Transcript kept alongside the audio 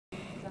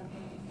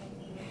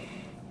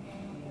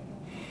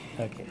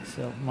Okay,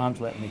 so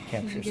Mom's letting me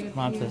capture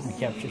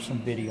some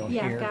video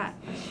yeah, here. I've got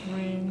a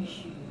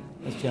syringe.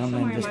 This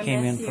gentleman just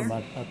came in from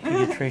a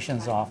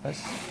pediatrician's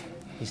office.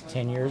 He's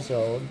 10 years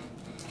old,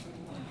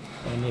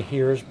 and you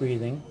hear his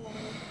breathing.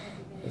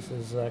 This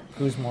is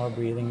Kussmaul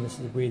breathing. This is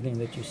the breathing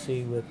that you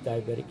see with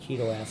diabetic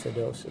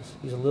ketoacidosis.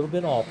 He's a little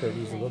bit altered.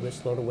 He's a little bit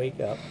slow to wake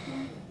up,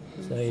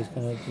 so he's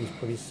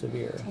pretty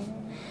severe. He's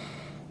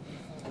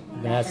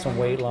been had some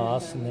weight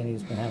loss, and then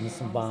he's been having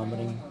some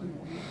vomiting.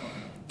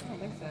 I don't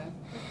think so.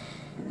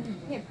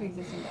 He had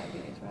pre-existing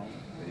diabetes, right?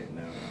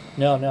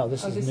 No,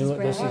 this is new.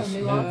 This is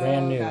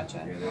brand new.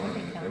 Gotcha.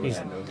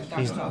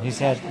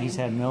 He's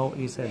had no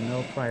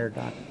prior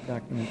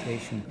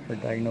documentation or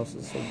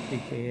diagnosis of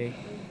DKA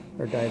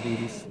or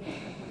diabetes.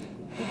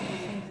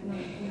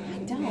 I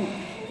don't.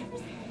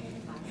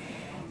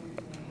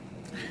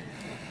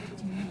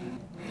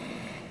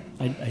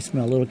 I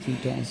smell little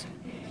ketones.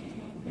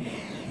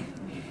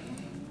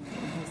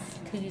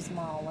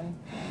 Kussmaul.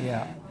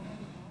 Yeah.